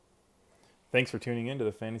Thanks for tuning in to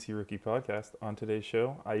the Fantasy Rookie Podcast. On today's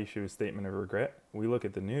show, I issue a statement of regret. We look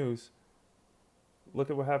at the news, look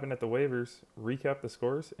at what happened at the waivers, recap the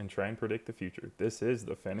scores, and try and predict the future. This is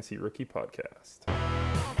the Fantasy Rookie Podcast.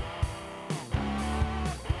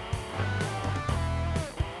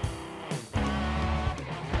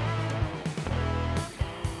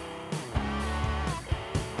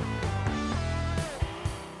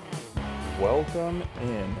 Welcome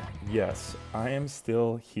in. Yes, I am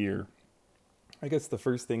still here. I guess the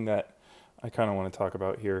first thing that I kind of want to talk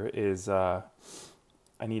about here is I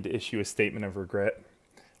need to issue a statement of regret.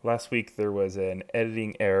 Last week there was an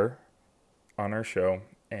editing error on our show,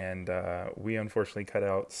 and we unfortunately cut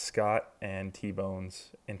out Scott and T-Bone's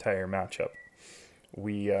entire matchup.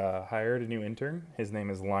 We hired a new intern. His name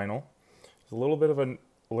is Lionel. It's a little bit of a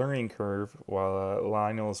learning curve while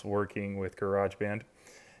Lionel's working with GarageBand.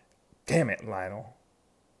 Damn it, Lionel.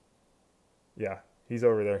 Yeah, he's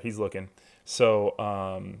over there. He's looking. So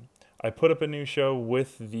I put up a new show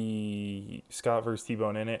with the Scott vs.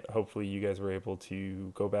 T-Bone in it. Hopefully you guys were able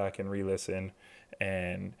to go back and re-listen,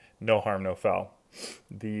 and no harm, no foul.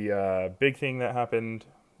 The big thing that happened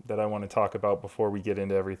that I want to talk about before we get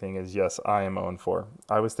into everything is, yes, I am 0-4.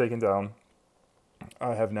 I was taken down.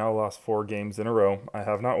 I have now lost 4 games in a row. I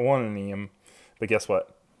have not won any of them, but guess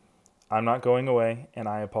what? I'm not going away, and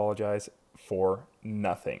I apologize for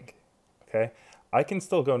nothing. Okay? I can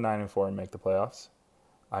still go 9-4 and make the playoffs.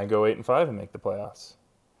 I can go 8-5 and make the playoffs.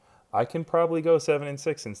 I can probably go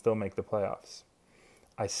 7-6 and still make the playoffs.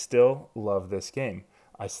 I still love this game.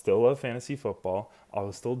 I still love fantasy football.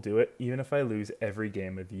 I'll still do it even if I lose every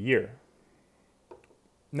game of the year.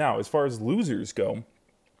 Now, as far as losers go,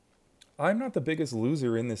 I'm not the biggest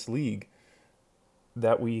loser in this league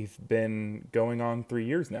that we've been going on 3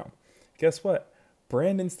 years now. Guess what?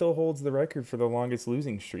 Brandon still holds the record for the longest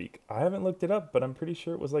losing streak. I haven't looked it up, but I'm pretty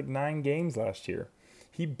sure it was like 9 games last year.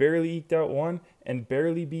 He barely eked out one and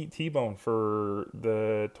barely beat T-Bone for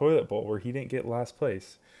the toilet bowl where he didn't get last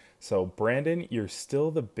place. So, Brandon, you're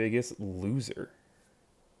still the biggest loser.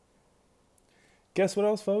 Guess what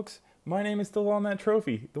else, folks? My name is still on that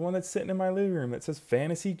trophy, the one that's sitting in my living room that says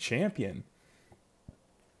Fantasy Champion.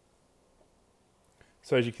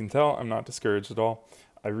 So as you can tell, I'm not discouraged at all.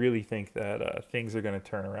 I really think that things are going to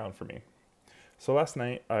turn around for me. So last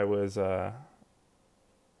night I was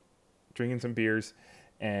drinking some beers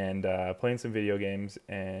and playing some video games,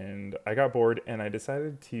 and I got bored, and I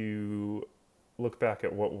decided to look back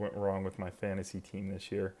at what went wrong with my fantasy team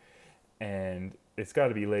this year. And it's got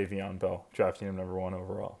to be Le'Veon Bell, drafting him number 1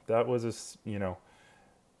 overall. That was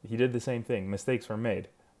he did the same thing. Mistakes were made.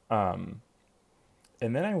 And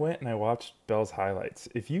then I went and I watched Bell's highlights.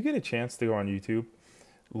 If you get a chance to go on YouTube,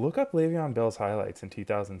 look up Le'Veon Bell's highlights in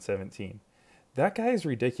 2017. That guy is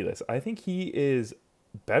ridiculous. I think he is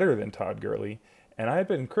better than Todd Gurley, and I had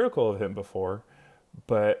been critical of him before,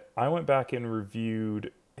 but I went back and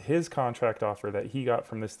reviewed his contract offer that he got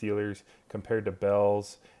from the Steelers compared to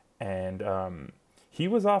Bell's, and he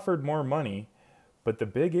was offered more money, but the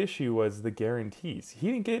big issue was the guarantees. He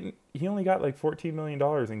only got like $14 million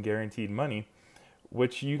in guaranteed money,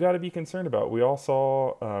 which you got to be concerned about. We all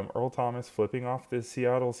saw Earl Thomas flipping off the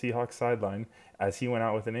Seattle Seahawks sideline as he went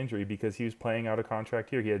out with an injury because he was playing out a contract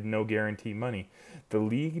here. He had no guarantee money. The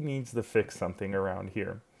league needs to fix something around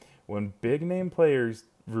here. When big name players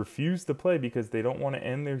refuse to play because they don't want to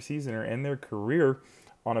end their season or end their career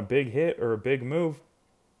on a big hit or a big move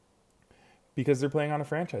because they're playing on a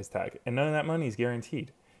franchise tag and none of that money is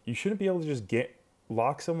guaranteed. You shouldn't be able to just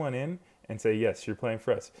lock someone in and say, yes, you're playing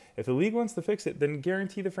for us. If the league wants to fix it, then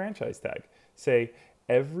guarantee the franchise tag. Say,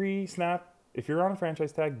 every snap, if you're on a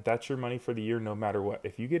franchise tag, that's your money for the year no matter what.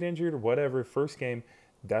 If you get injured or whatever, first game,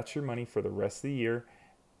 that's your money for the rest of the year,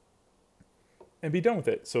 and be done with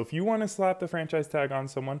it. So if you want to slap the franchise tag on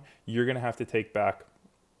someone, you're going to have to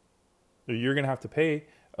you're going to have to pay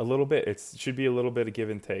a little bit. It should be a little bit of give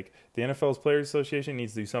and take. The NFL's Players Association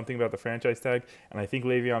needs to do something about the franchise tag, and I think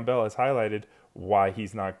Le'Veon Bell has highlighted why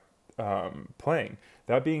he's not playing.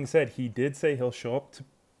 That being said, he did say he'll show up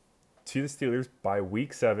to the Steelers by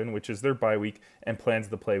week 7, which is their bye week, and plans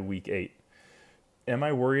to play week 8. Am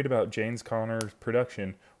I worried about James Conner's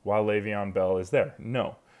production while Le'Veon Bell is there?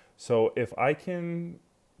 No. So if I can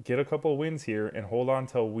get a couple wins here and hold on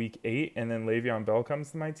till week 8 and then Le'Veon Bell comes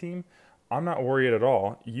to my team, I'm not worried at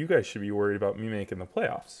all. You guys should be worried about me making the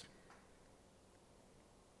playoffs.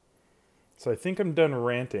 So I think I'm done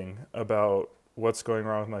ranting about what's going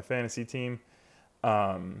wrong with my fantasy team.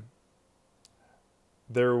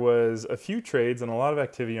 There was a few trades and a lot of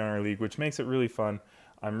activity on our league, which makes it really fun.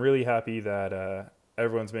 I'm really happy that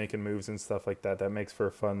everyone's making moves and stuff like that. That makes for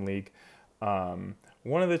a fun league.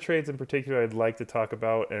 One of the trades in particular I'd like to talk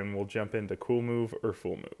about, and we'll jump into cool move or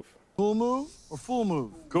full move. Cool move or full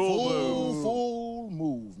move? Cool move. Full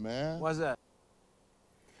move, man. Why's that?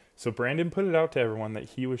 So Brandon put it out to everyone that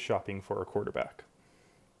he was shopping for a quarterback.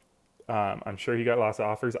 I'm sure he got lots of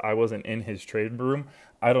offers. I wasn't in his trade room.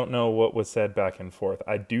 I don't know what was said back and forth.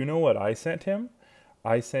 I do know what I sent him.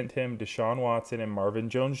 I sent him Deshaun Watson and Marvin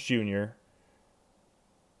Jones Jr.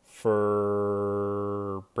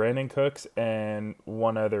 for Brandon Cooks and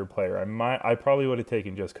one other player. I probably would have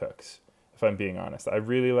taken just Cooks, if I'm being honest. I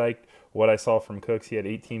really liked what I saw from Cooks. He had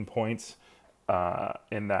 18 points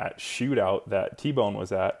in that shootout that T-Bone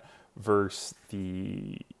was at versus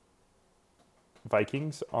the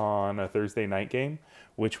Vikings on a Thursday night game,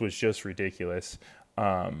 which was just ridiculous.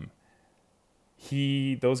 Those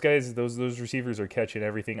receivers are catching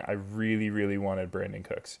everything. I really, really wanted Brandon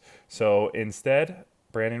Cooks. So instead,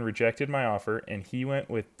 Brandon rejected my offer, and he went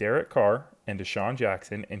with Derek Carr and Deshaun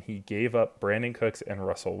Jackson, and he gave up Brandon Cooks and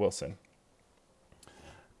Russell Wilson.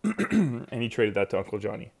 And he traded that to Uncle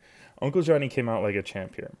Johnny. Uncle Johnny came out like a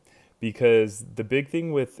champ here, because the big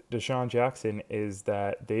thing with Deshaun Jackson is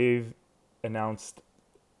that Tampa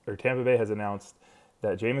Bay has announced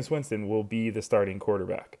that Jameis Winston will be the starting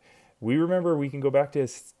quarterback. We can go back to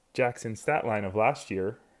his Jackson stat line of last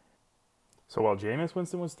year. So while Jameis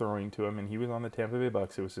Winston was throwing to him and he was on the Tampa Bay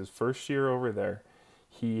Bucks, it was his first year over there,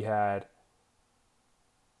 he had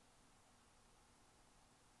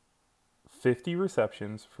 50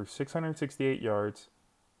 receptions for 668 yards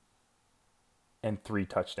and 3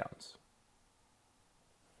 touchdowns,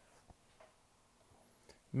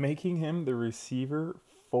 making him the receiver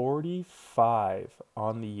 45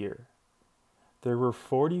 on the year. There were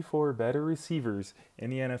 44 better receivers in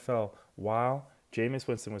the NFL while Jameis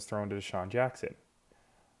Winston was thrown to Deshaun Jackson.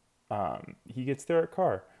 He gets Derek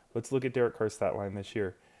Carr. Let's look at Derek Carr's stat line this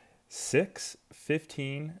year. 6,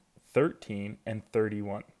 15, 13, and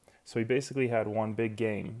 31. So he basically had one big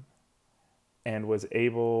game and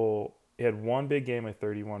he had one big game with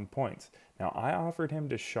 31 points. Now, I offered him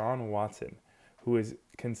Deshaun Watson, who has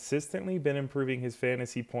consistently been improving his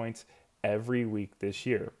fantasy points every week this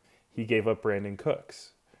year. He gave up Brandon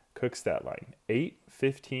Cooks. Cook's stat line, 8,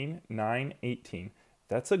 15, 9, 18.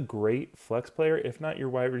 That's a great flex player, if not your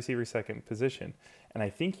wide receiver second position. And I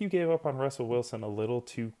think you gave up on Russell Wilson a little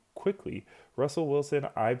too quickly. Russell Wilson,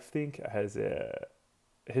 I think, has a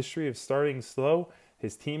history of starting slow.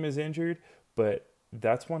 His team is injured, but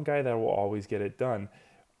that's one guy that will always get it done.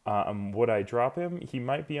 Would I drop him? He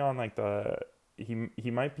might be on I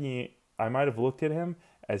might have looked at him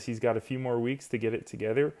as he's got a few more weeks to get it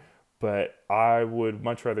together, but I would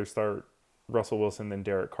much rather start Russell Wilson than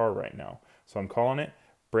Derek Carr right now. So I'm calling it.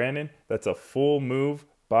 Brandon, that's a full move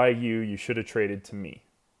by you. You should have traded to me.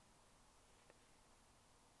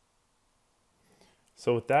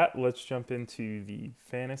 So with that, let's jump into the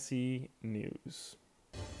fantasy news.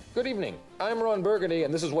 Good evening. I'm Ron Burgundy,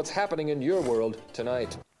 and this is what's happening in your world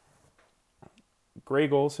tonight.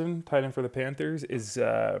 Greg Olsen, tight end for the Panthers, is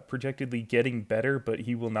projectedly getting better, but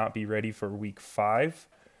he will not be ready for week 5.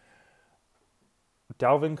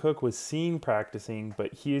 Dalvin Cook was seen practicing,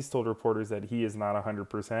 but he has told reporters that he is not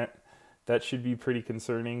 100%. That should be pretty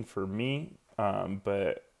concerning for me,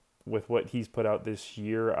 but with what he's put out this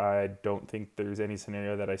year, I don't think there's any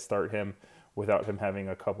scenario that I start him without him having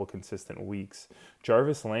a couple consistent weeks.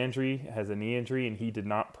 Jarvis Landry has a knee injury, and he did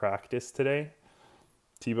not practice today.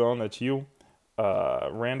 T-Bone, that's you.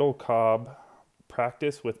 Randall Cobb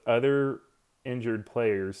practiced with other injured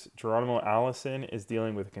players. Geronimo Allison is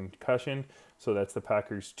dealing with a concussion, so that's the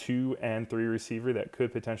Packers' 2 and 3 receiver that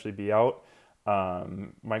could potentially be out.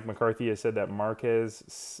 Mike McCarthy has said that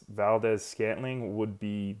Marquez Valdez-Scantling would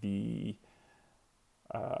be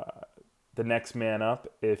the next man up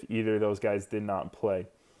if either of those guys did not play.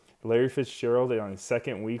 Larry Fitzgerald on his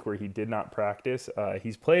second week where he did not practice.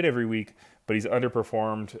 He's played every week, but he's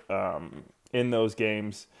underperformed in those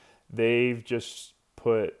games. They've just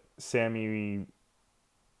put Sammy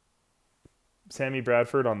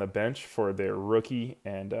Bradford on the bench for their rookie,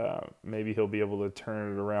 and maybe he'll be able to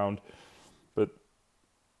turn it around. But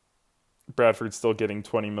Bradford's still getting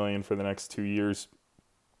 $20 million for the next 2 years,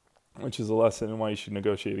 which is a lesson in why you should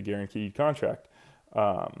negotiate a guaranteed contract.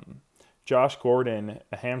 Josh Gordon,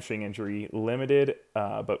 a hamstring injury, limited,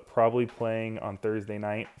 but probably playing on Thursday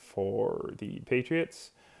night for the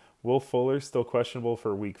Patriots. Will Fuller still questionable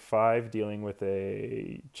for week 5, dealing with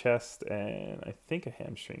a chest and I think a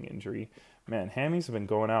hamstring injury. Man, hammies have been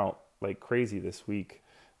going out like crazy this week.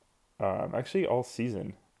 Actually, all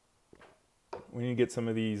season. We need to get some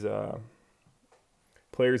of these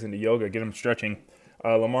players into yoga, get them stretching.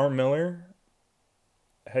 Lamar Miller,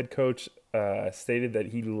 head coach stated that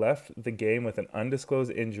he left the game with an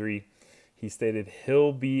undisclosed injury. He stated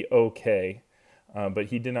he'll be okay, but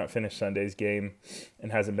he did not finish Sunday's game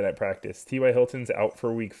and hasn't been at practice. T.Y. Hilton's out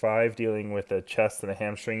for Week 5, dealing with a chest and a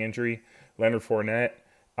hamstring injury. Leonard Fournette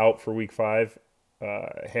out for Week 5,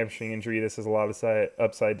 hamstring injury. This is a lot of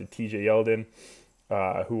upside to T.J. Yeldon,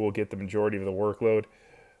 who will get the majority of the workload.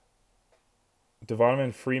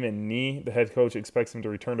 Devontae Freeman knee. The head coach expects him to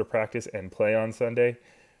return to practice and play on Sunday.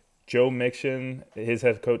 Joe Mixon, his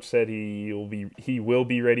head coach, said he will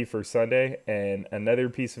be ready for Sunday. And another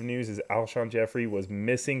piece of news is Alshon Jeffrey was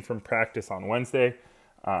missing from practice on Wednesday.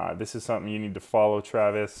 This is something you need to follow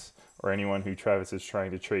Travis or anyone who Travis is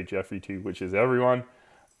trying to trade Jeffrey to, which is everyone.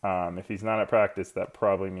 If he's not at practice, that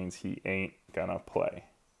probably means he ain't gonna play.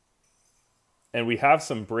 And we have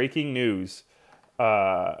some breaking news.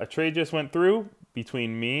 A trade just went through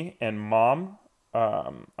between me and Mom.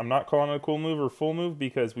 I'm not calling it a cool move or full move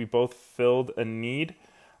because we both filled a need.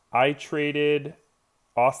 I traded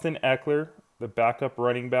Austin Eckler, the backup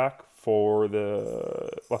running back for the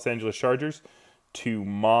Los Angeles Chargers, to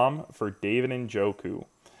Mom for David Njoku.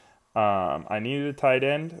 I needed a tight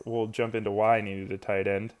end. We'll jump into why I needed a tight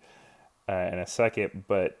end in a second,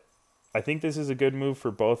 but I think this is a good move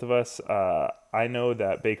for both of us. I know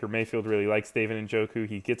that Baker Mayfield really likes David Njoku.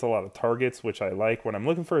 He gets a lot of targets, which I like. When I'm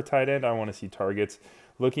looking for a tight end, I want to see targets.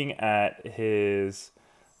 Looking at his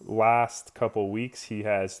last couple weeks, he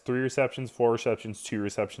has 3 receptions, 4 receptions, 2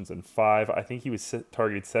 receptions, and 5. I think he was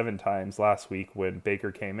targeted 7 times last week when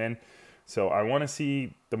Baker came in. So I want to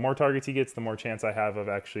see the more targets he gets, the more chance I have of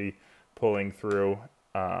actually pulling through.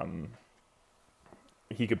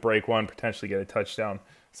 He could break one, potentially get a touchdown,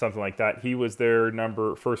 something like that. He was their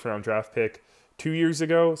first round draft pick 2 years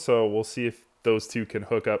ago, so we'll see if those two can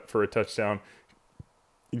hook up for a touchdown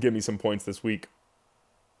and give me some points this week.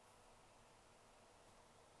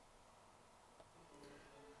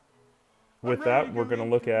 With that, we're going to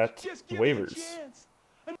look at waivers.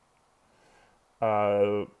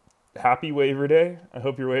 Happy waiver day. I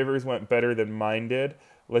hope your waivers went better than mine did.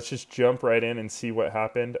 Let's just jump right in and see what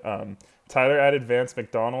happened. Tyler added Vance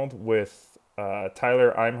McDonald with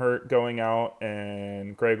Tyler Imhurt going out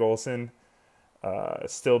and Greg Olsen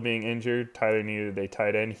still being injured. Tyler needed a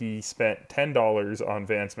tight end. He spent $10 on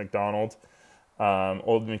Vance McDonald,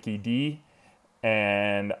 Old Mickey D,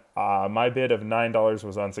 and my bid of $9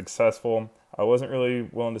 was unsuccessful. I wasn't really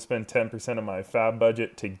willing to spend 10% of my fab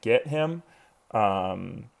budget to get him.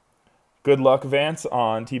 Good luck, Vance,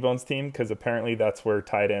 on T-Bone's team, because apparently that's where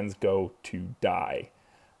tight ends go to die.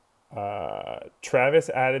 Travis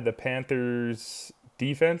added the Panthers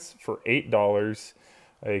defense for $8.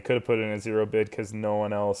 He could have put in a 0 bid because no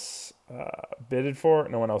one else bidded for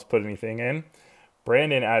it. No one else put anything in.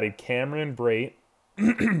 Brandon added Cameron Brate,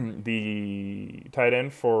 the tight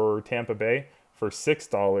end for Tampa Bay, for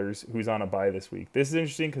 $6, who's on a bye this week. This is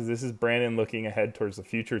interesting because this is Brandon looking ahead towards the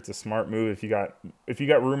future. It's a smart move if you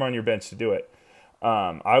got room on your bench to do it.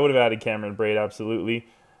 I would have added Cameron Brate absolutely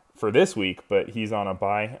for this week, but he's on a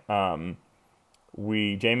bye.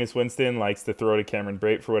 Jameis Winston likes to throw to Cameron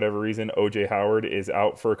Brate for whatever reason. O.J. Howard is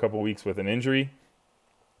out for a couple weeks with an injury,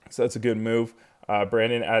 so that's a good move.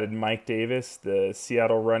 Brandon added Mike Davis, the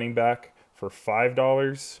Seattle running back, for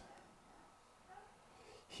 $5.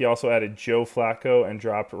 He also added Joe Flacco and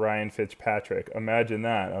dropped Ryan Fitzpatrick. Imagine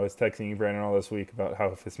that. I was texting you, Brandon, all this week about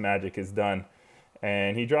how his magic is done,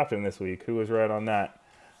 and he dropped him this week. Who was right on that?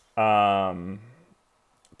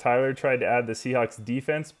 Tyler tried to add the Seahawks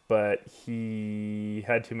defense, but he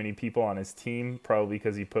had too many people on his team, probably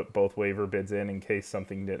because he put both waiver bids in case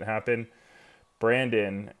something didn't happen.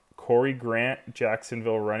 Brandon, Corey Grant,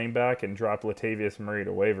 Jacksonville running back, and dropped Latavius Murray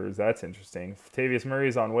to waivers. That's interesting. Latavius Murray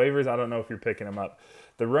is on waivers. I don't know if you're picking him up.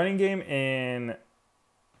 The running game in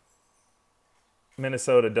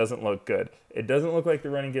Minnesota doesn't look good. It doesn't look like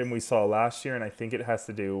the running game we saw last year, and I think it has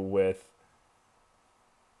to do with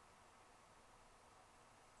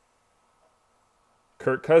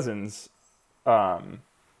Kirk Cousins.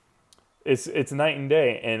 It's night and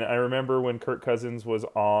day, and I remember when Kirk Cousins was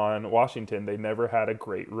on Washington, they never had a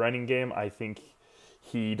great running game. I think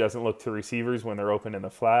he doesn't look to receivers when they're open in the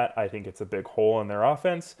flat. I think it's a big hole in their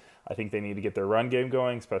offense. I think they need to get their run game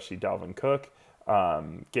going, especially Dalvin Cook.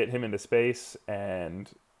 Get him into space and,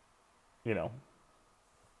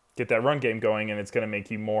 get that run game going, and it's going to make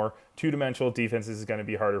you more two-dimensional. Defenses is going to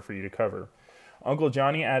be harder for you to cover. Uncle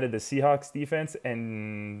Johnny added the Seahawks defense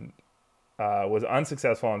and was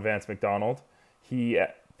unsuccessful on Vance McDonald. He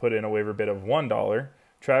put in a waiver bid of $1.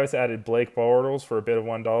 Travis added Blake Bortles for a bid of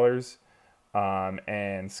 $1.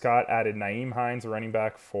 And Scott added Nyheim Hines, running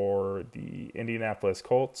back for the Indianapolis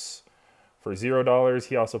Colts, for $0.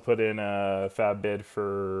 He also put in a fab bid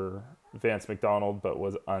for Vance McDonald, but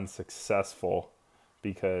was unsuccessful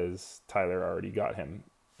because Tyler already got him.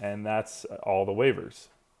 And that's all the waivers.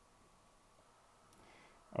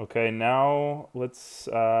 Okay, now let's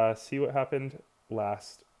see what happened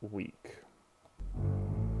last week.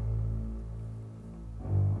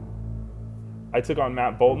 I took on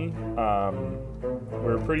Matt Bolton. We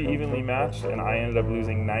were pretty evenly matched, and I ended up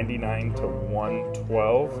losing 99 to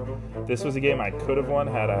 112. This was a game I could have won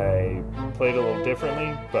had I played a little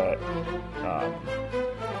differently, but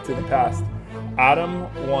it's in the past. Adam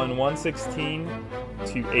won 116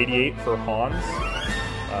 to 88 for Hans.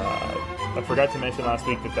 I forgot to mention last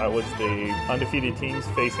week that was the undefeated teams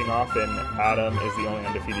facing off, and Adam is the only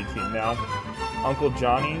undefeated team now. Uncle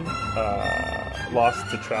Johnny lost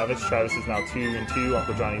to Travis. Travis is now 2-2.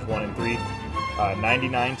 Uncle Johnny's 1-3.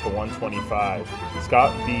 99 to 125.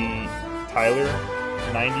 Scott beat Tyler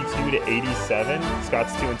 92 to 87.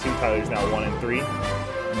 Scott's 2-2. Tyler's now 1-3.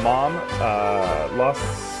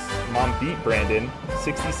 Mom beat Brandon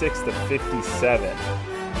 66 to 57.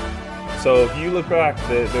 So if you look back,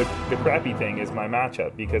 the crappy thing is my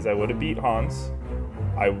matchup, because I would have beat Hans.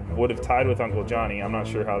 I would have tied with Uncle Johnny. I'm not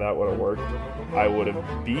sure how that would have worked. I would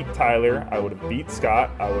have beat Tyler. I would have beat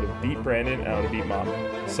Scott. I would have beat Brandon. And I would have beat Mom.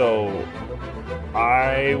 So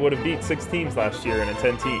I would have beat 6 teams last year in a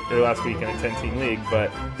 10-team, or last week in a 10-team league.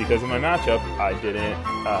 But because of my matchup, I didn't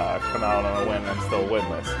come out on a win. I'm still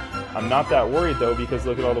winless. I'm not that worried though, because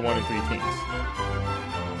look at all the 1-3 teams.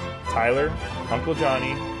 Tyler, Uncle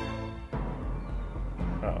Johnny.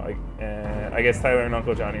 I guess Tyler and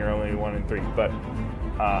Uncle Johnny are only 1-3, but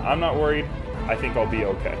I'm not worried. I think I'll be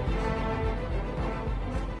okay.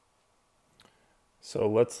 So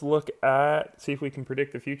let's see if we can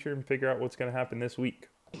predict the future and figure out what's going to happen this week.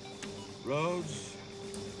 Roads?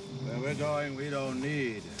 Where we're going, we don't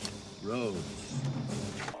need roads.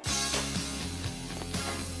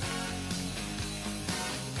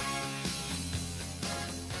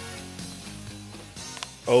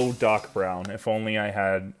 Oh, Doc Brown. If only I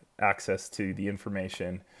had access to the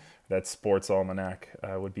information that Sports Almanac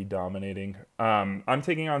would be dominating. I'm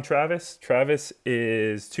taking on Travis. Travis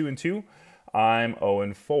is 2-2. I'm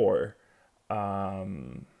 0-4.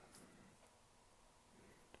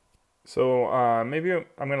 So maybe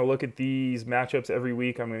I'm going to look at these matchups every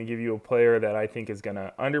week. I'm going to give you a player that I think is going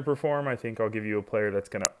to underperform. I think I'll give you a player that's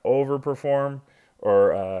going to overperform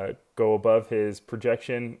or go above his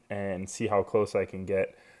projection, and see how close I can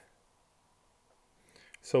get.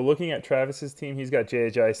 So looking at Travis's team, he's got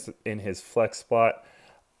J.J. in his flex spot.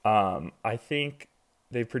 I think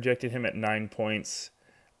they projected him at 9 points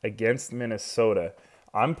against Minnesota.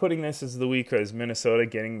 I'm putting this as the week as Minnesota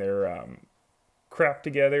getting their crap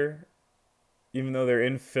together, even though they're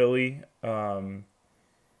in Philly.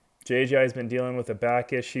 J.J. has been dealing with a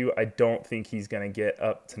back issue. I don't think he's going to get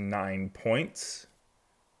up to 9 points.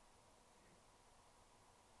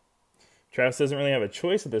 Travis doesn't really have a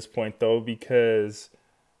choice at this point, though, because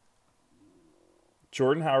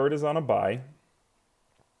Jordan Howard is on a bye.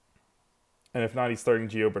 And if not, he's starting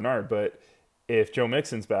Gio Bernard. But if Joe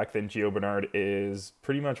Mixon's back, then Gio Bernard is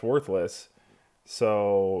pretty much worthless.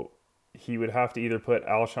 So he would have to either put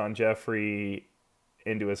Alshon Jeffrey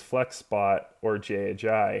into his flex spot or Jay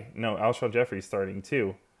Ajayi. No, Alshon Jeffrey's starting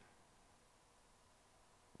too.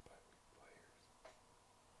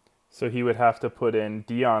 So he would have to put in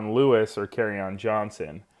Dion Lewis or Kerryon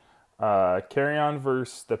Johnson. Kerryon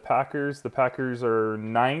versus the Packers. The Packers are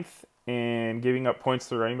 9th in giving up points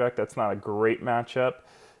to the running back. That's not a great matchup.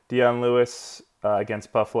 Dion Lewis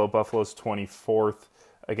against Buffalo. Buffalo's 24th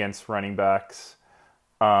against running backs.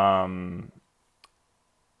 Yeah,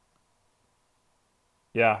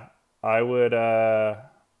 I would... I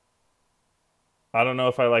don't know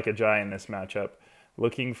if I like Ajayi in this matchup.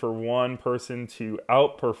 Looking for one person to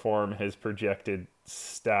outperform his projected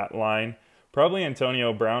stat line. Probably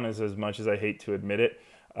Antonio Brown, is as much as I hate to admit it.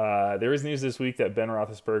 There is news this week that Ben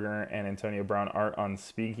Roethlisberger and Antonio Brown aren't on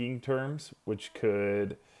speaking terms, which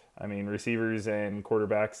could, receivers and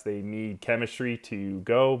quarterbacks, they need chemistry to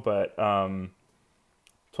go, but 12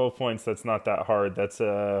 points, that's not that hard. That's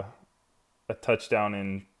a touchdown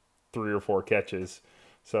in 3 or 4 catches.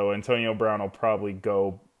 So Antonio Brown will probably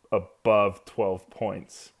go above 12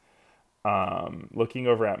 points. Looking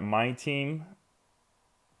over at my team,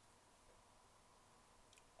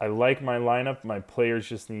 I like my lineup. My players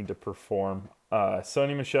just need to perform.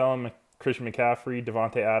 Sony Michel and Christian McCaffrey,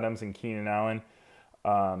 Devontae Adams, and Keenan Allen.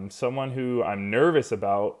 Someone who I'm nervous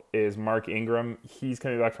about is Mark Ingram. He's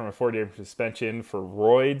coming back from a 4-day suspension for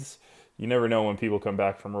roids. You never know when people come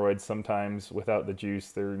back from roids. Sometimes without the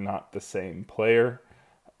juice, they're not the same player.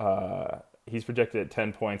 He's projected at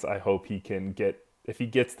 10 points. I hope he can get, if he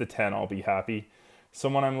gets the 10, I'll be happy.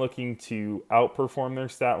 Someone I'm looking to outperform their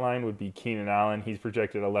stat line would be Keenan Allen. He's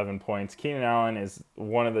projected 11 points. Keenan Allen is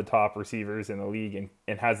one of the top receivers in the league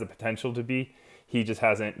and has the potential to be. He just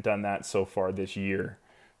hasn't done that so far this year.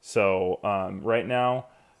 So right now,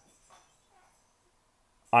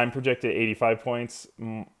 I'm projected at 85 points.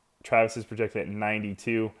 Travis is projected at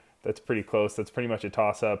 92. That's pretty close. That's pretty much a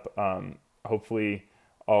toss-up. Hopefully,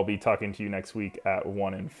 I'll be talking to you next week at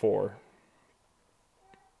 1-4.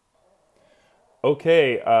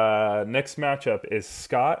 Okay, next matchup is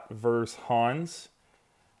Scott versus Hans.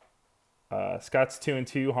 Scott's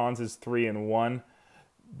 2-2. Hans is 3-1.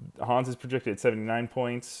 Hans is projected at 79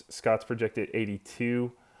 points. Scott's projected at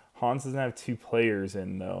 82. Hans doesn't have two players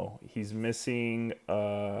in, though. He's missing...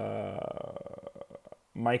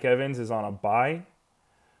 Mike Evans is on a bye.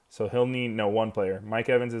 So he'll need... No, one player. Mike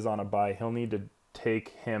Evans is on a bye. He'll need to take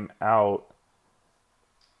him out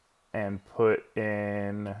and put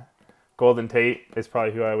in... Golden Tate is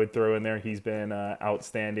probably who I would throw in there. He's been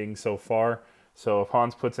outstanding so far. So if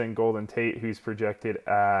Hans puts in Golden Tate, who's projected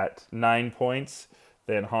at 9 points,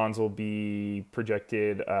 then Hans will be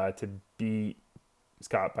projected to beat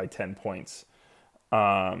Scott by 10 points.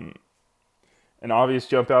 An obvious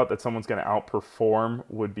jump out that someone's going to outperform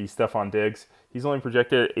would be Stephon Diggs. He's only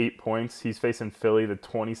projected at 8 points. He's facing Philly, the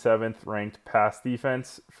 27th ranked pass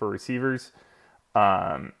defense for receivers.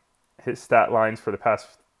 His stat lines for the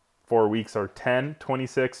past 4 weeks are 10,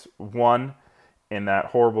 26, 1 in that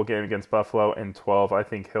horrible game against Buffalo, and 12. I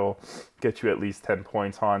think he'll get you at least 10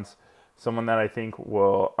 points, Hans. Someone that I think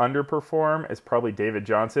will underperform is probably David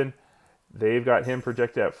Johnson. They've got him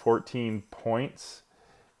projected at 14 points.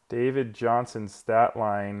 David Johnson's stat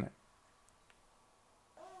line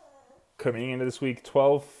coming into this week,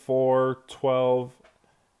 12, 4, 12,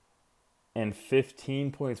 and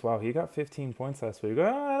 15 points. Wow, he got 15 points last week.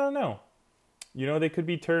 I don't know. You know, they could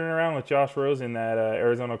be turning around with Josh Rosen in that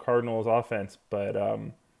Arizona Cardinals offense, but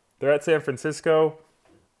they're at San Francisco.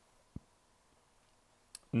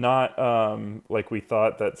 Not like we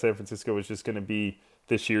thought that San Francisco was just going to be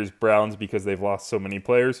this year's Browns because they've lost so many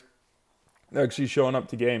players. They're actually showing up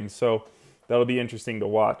to games, so that'll be interesting to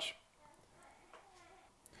watch.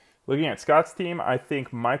 Looking at Scott's team, I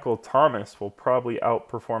think Michael Thomas will probably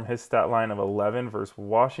outperform his stat line of 11 versus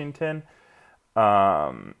Washington. He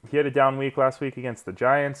had a down week last week against the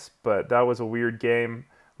Giants, but that was a weird game.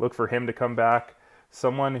 Look for him to come back.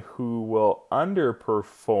 Someone who will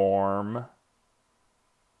underperform...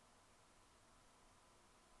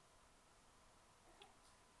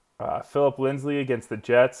 Philip Lindsay against the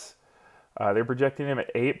Jets. They're projecting him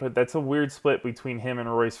at 8, but that's a weird split between him and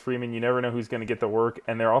Royce Freeman. You never know who's going to get the work,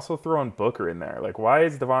 and they're also throwing Booker in there. Like, why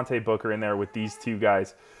is Devontae Booker in there with these two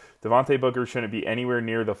guys? Devontae Booker shouldn't be anywhere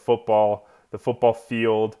near the football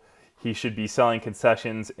field. He should be selling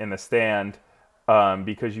concessions in the stand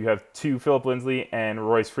because you have two, Philip Lindsay and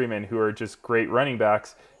Royce Freeman, who are just great running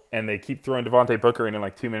backs, and they keep throwing Devontae Booker in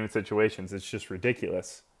like 2-minute situations. It's just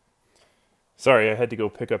ridiculous. Sorry, I had to go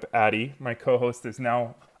pick up Addie. My co-host is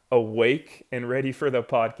now awake and ready for the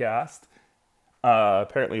podcast.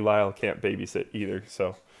 Apparently Lyle can't babysit either,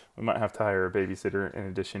 so we might have to hire a babysitter in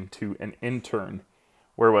addition to an intern.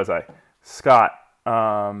 Where was I? Scott.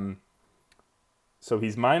 So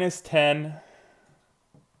he's minus 10.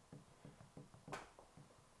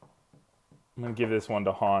 I'm going to give this one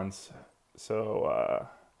to Hans. So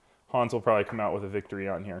Hans will probably come out with a victory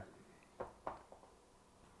on here.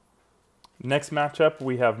 Next matchup,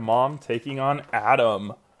 we have Mom taking on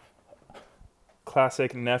Adam.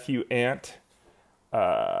 Classic nephew-aunt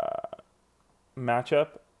matchup.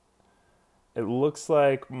 It looks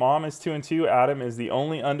like Mom is 2-2. Adam is the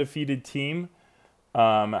only undefeated team.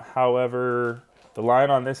 However, the line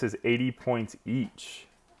on this is 80 points each.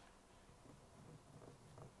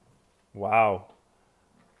 Wow.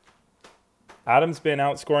 Adam's been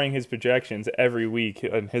outscoring his projections every week,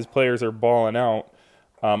 and his players are balling out.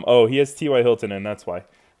 He has T.Y. Hilton in, that's why.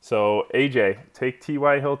 So, AJ, take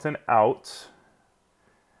T.Y. Hilton out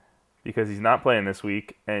because he's not playing this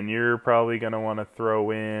week, and you're probably going to want to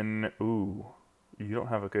throw in... Ooh, you don't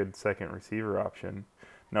have a good second receiver option.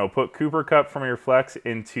 No, put Cooper Kupp from your flex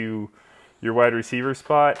into your wide receiver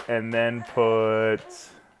spot, and then put...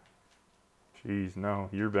 Jeez, no,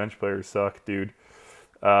 your bench players suck, dude.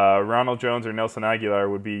 Ronald Jones or Nelson Aguilar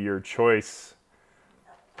would be your choice.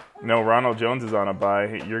 No, Ronald Jones is on a bye.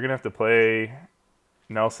 You're going to have to play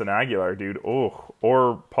Nelson Aguilar, dude. Oh,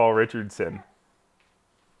 or Paul Richardson.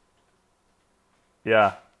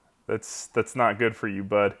 Yeah, that's not good for you,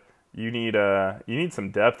 bud. You need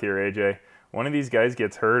some depth here, AJ. One of these guys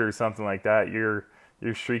gets hurt or something like that, you're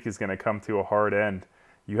your streak is going to come to a hard end.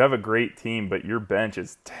 You have a great team, but your bench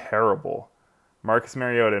is terrible. Marcus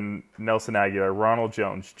Mariota, Nelson Aguilar, Ronald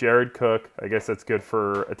Jones, Jared Cook. I guess that's good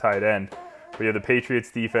for a tight end. But you have the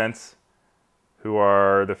Patriots defense, who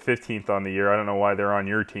are the 15th on the year. I don't know why they're on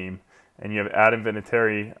your team. And you have Adam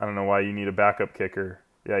Vinatieri. I don't know why you need a backup kicker.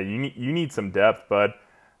 Yeah, you need some depth, bud.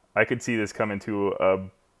 I could see this coming to a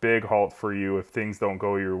big halt for you if things don't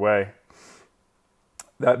go your way.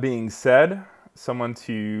 That being said, someone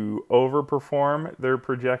to overperform their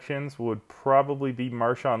projections would probably be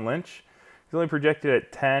Marshawn Lynch. He's only projected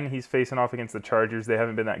at 10. He's facing off against the Chargers. They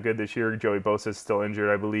haven't been that good this year. Joey Bosa's still injured,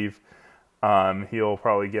 I believe. He'll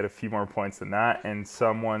probably get a few more points than that. And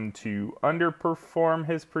someone to underperform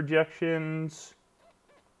his projections.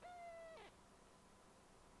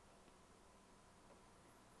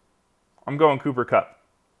 I'm going Cooper Kupp.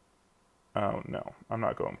 Oh, no. I'm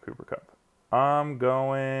not going Cooper Kupp. I'm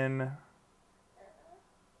going...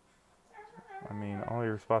 all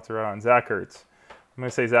your spots are out on Zach Ertz. I'm going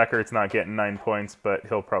to say Zach Ertz not getting 9 points, but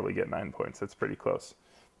he'll probably get 9 points. That's pretty close.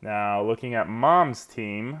 Now, looking at Mom's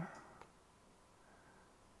team...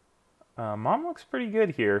 Mom looks pretty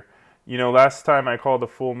good here. Last time I called a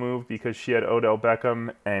full move because she had Odell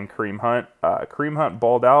Beckham and Kareem Hunt. Kareem Hunt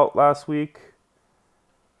balled out last week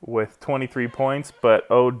with 23 points, but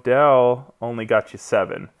Odell only got you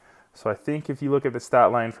 7. So I think if you look at the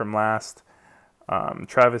stat line from last,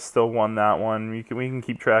 Travis still won that one. We can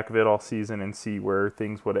keep track of it all season and see where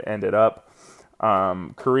things would have ended up.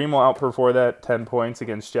 Kareem will outperform that 10 points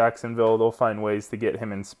against Jacksonville. They'll find ways to get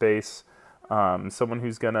him in space. Someone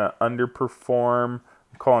who's going to underperform,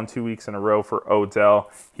 I'm calling 2 weeks in a row for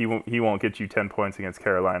Odell. He won't get you 10 points against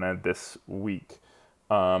Carolina this week.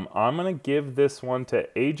 I'm going to give this one to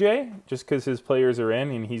AJ just because his players are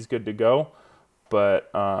in and he's good to go.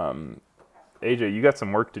 But AJ, you got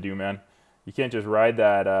some work to do, man. You can't just ride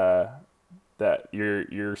that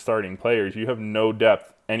your starting players. You have no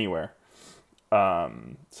depth anywhere.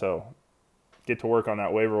 So get to work on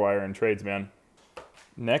that waiver wire and trades, man.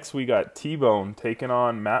 Next, we got T-Bone taking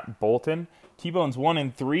on Matt Bolton. T-Bone's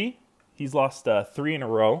 1-3. He's lost 3 in a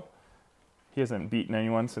row. He hasn't beaten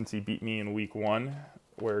anyone since he beat me in week 1,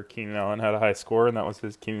 where Keenan Allen had a high score, and that was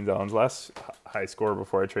Keenan Allen's last high score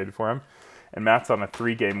before I traded for him. And Matt's on a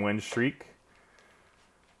 3-game win streak.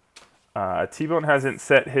 T-Bone hasn't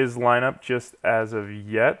set his lineup just as of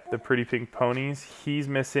yet. The Pretty Pink Ponies. He's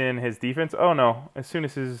missing his defense. Oh, no.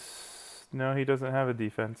 No, he doesn't have a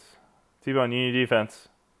defense. T-Bone, you need defense.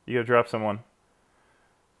 You got to drop someone.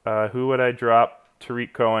 Who would I drop?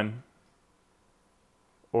 Tariq Cohen.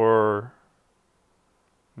 Or...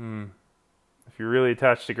 if you're really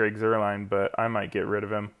attached to Greg Zuerlein, but I might get rid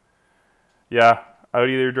of him. Yeah, I would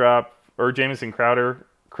either drop... Or Jamison Crowder.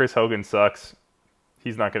 Chris Hogan sucks.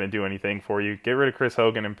 He's not going to do anything for you. Get rid of Chris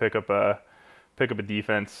Hogan and pick up a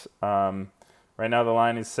defense. Right now the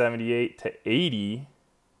line is 78-80.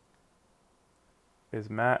 Is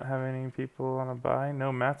Matt having any people on a bye?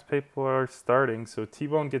 No, Matt's people are starting, so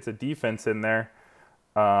T-Bone gets a defense in there.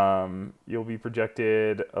 You'll be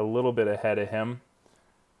projected a little bit ahead of him.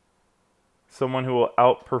 Someone who will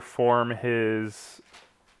outperform his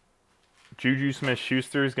Juju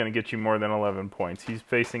Smith-Schuster is going to get you more than 11 points. He's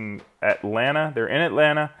facing Atlanta. They're in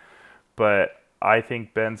Atlanta, but I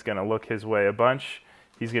think Ben's going to look his way a bunch.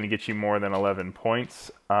 He's going to get you more than 11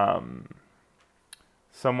 points.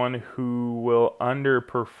 Someone who will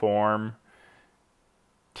underperform,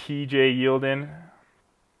 TJ Yeldon,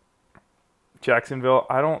 Jacksonville.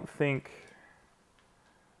 I don't think...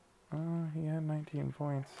 he had 19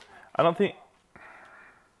 points. I don't think...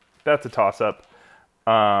 That's a toss-up.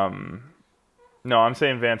 No, I'm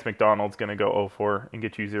saying Vance McDonald's going to go 0-4 and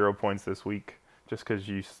get you 0 points this week just because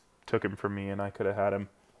you took him from me and I could have had him.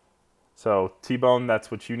 So, T-Bone, that's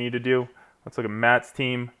what you need to do. Let's look at Matt's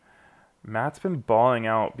team. Matt's been balling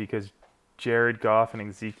out because Jared Goff and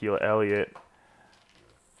Ezekiel Elliott.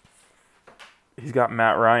 He's got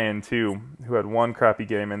Matt Ryan, too, who had one crappy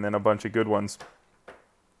game and then a bunch of good ones.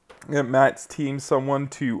 At Matt's team, someone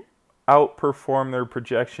to outperform their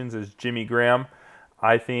projections is Jimmy Graham.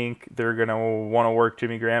 I think they're going to want to work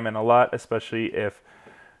Jimmy Graham in a lot, especially if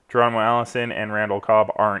Geronimo Allison and Randall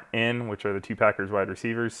Cobb aren't in, which are the two Packers wide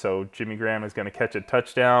receivers. So Jimmy Graham is going to catch a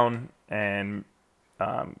touchdown and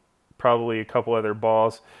probably a couple other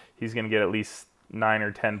balls. He's going to get at least 9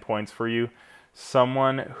 or 10 points for you.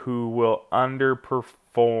 Someone who will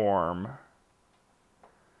underperform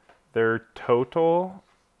their total,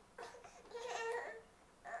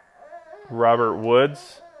 Robert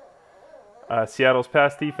Woods. Seattle's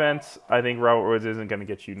pass defense, I think Robert Woods isn't going to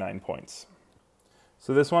get you 9 points.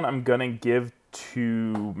 So this one I'm going to give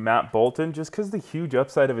to Matt Bolton just because the huge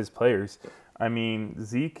upside of his players. I mean,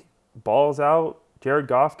 Zeke balls out. Jared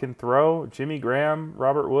Goff can throw. Jimmy Graham,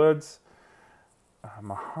 Robert Woods,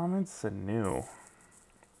 Mohamed Sanu.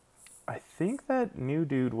 I think that new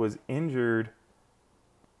dude was injured.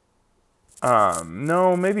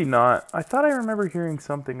 No, maybe not. I thought I remember hearing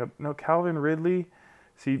something. No, Calvin Ridley.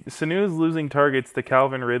 See, Sanu is losing targets to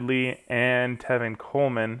Calvin Ridley and Tevin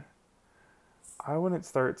Coleman. I wouldn't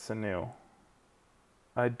start Sanu.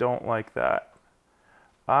 I don't like that.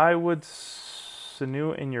 I would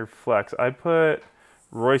Sanu in your flex. I'd put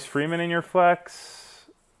Royce Freeman in your flex.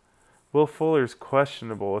 Will Fuller's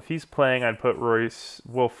questionable. If he's playing, I'd put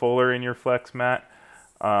Will Fuller in your flex, Matt.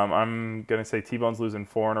 I'm going to say T-Bone's losing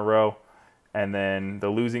 4 in a row, and then the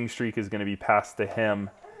losing streak is going to be passed to him,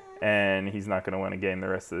 and he's not going to win a game the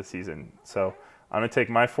rest of the season. So I'm going to take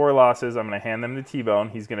my 4 losses. I'm going to hand them to T-Bone.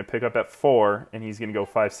 He's going to pick up at 4, and he's going to go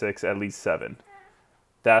 5, 6, at least 7.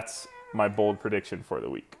 That's my bold prediction for the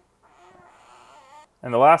week.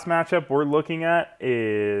 And the last matchup we're looking at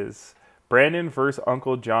is Brandon versus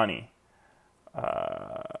Uncle Johnny.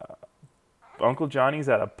 Uncle Johnny's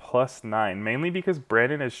at a +9, mainly because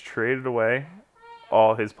Brandon has traded away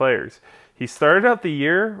all his players. He started out the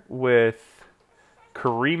year with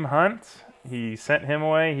Kareem Hunt. He sent him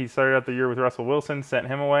away. He started out the year with Russell Wilson, sent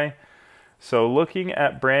him away. So looking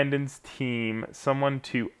at Brandon's team, someone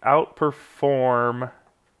to outperform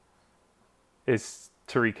is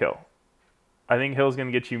Tyreek Hill. I think Hill's going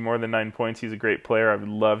to get you more than 9 points. He's a great player. I would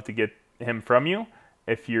love to get him from you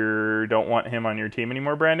if you don't want him on your team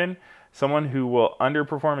anymore, Brandon. Someone who will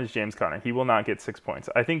underperform is James Conner. He will not get 6 points.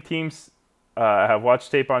 I think teams have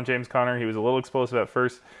watched tape on James Conner. He was a little explosive at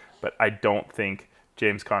first, but I don't think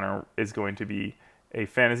James Conner is going to be a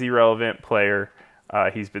fantasy-relevant player.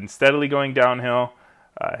 He's been steadily going downhill.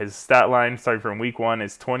 His stat line, starting from week 1,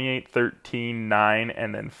 is 28, 13, 9,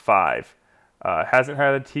 and then 5. Hasn't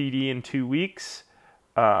had a TD in 2 weeks.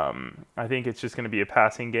 I think it's just going to be a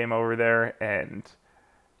passing game over there, and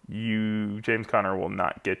James Conner will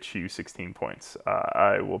not get you 16 points.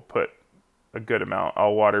 I will put a good amount.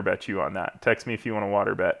 I'll water bet you on that. Text me if you want to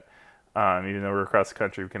water bet. Even though we're across the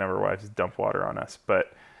country, we can have our wives dump water on us.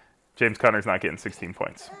 But James Conner's not getting 16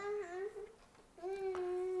 points.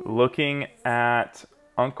 Looking at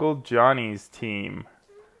Uncle Johnny's team.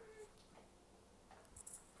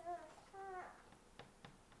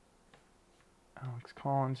 Alex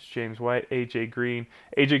Collins, James White, A.J. Green.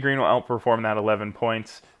 A.J. Green will outperform that 11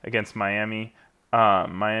 points against Miami.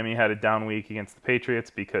 Miami had a down week against the Patriots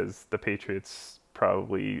because the Patriots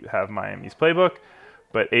probably have Miami's playbook.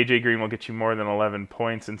 But A.J. Green will get you more than 11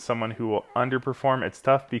 points. And someone who will underperform, it's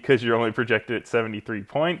tough because you're only projected at 73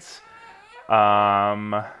 points.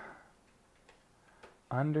 Underperform.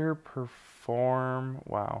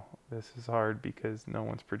 Wow, this is hard because no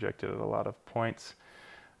one's projected at a lot of points.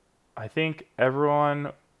 I think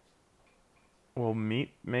everyone will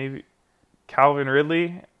meet maybe Calvin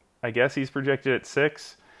Ridley. I guess he's projected at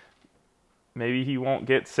 6. Maybe he won't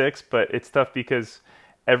get 6, but it's tough because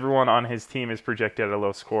everyone on his team is projected at a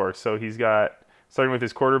low score. So he's got, starting with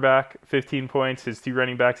his quarterback, 15 points, his 2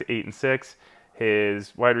 running backs, 8 and 6,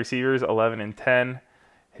 his wide receivers, 11 and 10,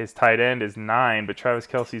 his tight end is 9, but Travis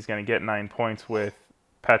Kelce's going to get 9 points with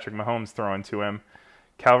Patrick Mahomes throwing to him.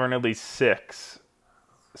 Calvin Ridley's 6.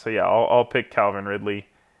 So yeah, I'll pick Calvin Ridley.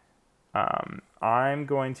 I'm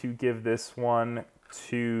going to give this one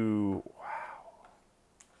to... Wow.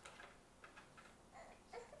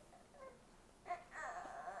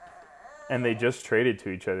 And they just traded to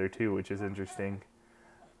each other too, which is interesting.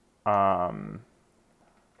 I'm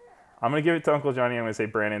going to give it to Uncle Johnny. I'm going to say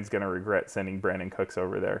Brandon's going to regret sending Brandon Cooks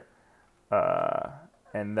over there.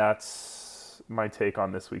 And that's my take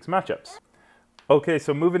on this week's matchups. Okay,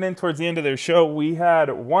 so moving in towards the end of their show, we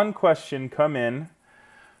had one question come in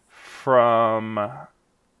from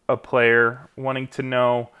a player wanting to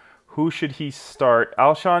know who should he start,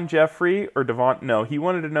 Alshon Jeffrey or Devontae? No, he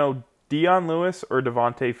wanted to know Dion Lewis or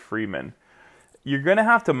Devontae Freeman. You're going to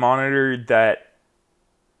have to monitor that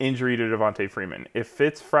injury to Devontae Freeman. If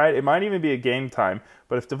it's Friday, it might even be a game time,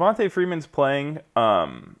 but if Devontae Freeman's playing,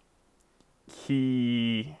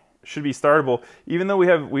 he should be startable, even though we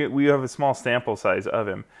have a small sample size of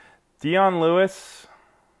him. Dion Lewis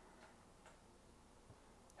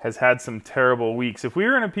has had some terrible weeks. If we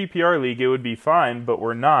were in a PPR league, it would be fine, but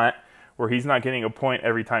we're not, where he's not getting a point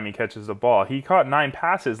every time he catches the ball. He caught 9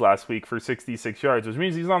 passes last week for 66 yards, which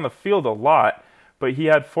means he's on the field a lot, but he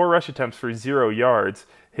had 4 rush attempts for 0 yards.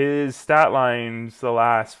 His stat lines the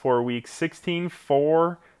last 4 weeks, 16,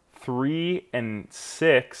 4, 3, and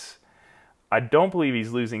 6. I don't believe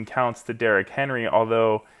he's losing counts to Derrick Henry,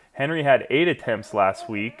 although Henry had 8 attempts last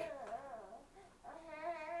week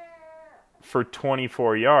for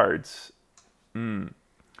 24 yards.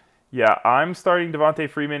 Yeah, I'm starting Devontae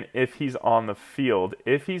Freeman if he's on the field.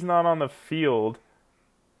 If he's not on the field,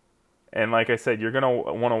 and like I said, you're going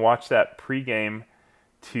to want to watch that pregame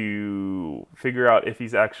to figure out if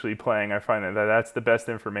he's actually playing. I find that that's the best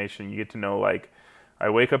information. You get to know, like, I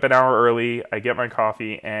wake up an hour early, I get my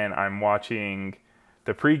coffee, and I'm watching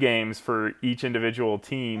the pre-games for each individual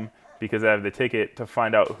team because I have the ticket to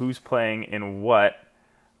find out who's playing in what.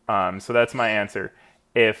 So that's my answer.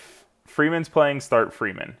 If Freeman's playing, start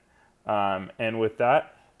Freeman. And with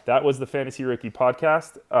that, that was the Fantasy Rookie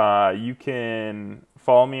Podcast. You can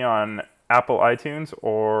follow me on Apple iTunes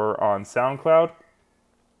or on SoundCloud.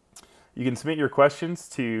 You can submit your questions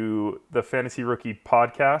to the Fantasy Rookie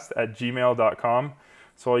Podcast at gmail.com.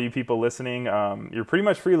 So all you people listening, you're pretty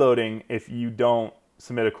much freeloading if you don't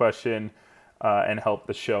submit a question and help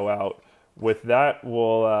the show out. With that,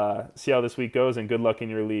 we'll see how this week goes, and good luck in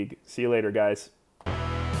your league. See you later, guys.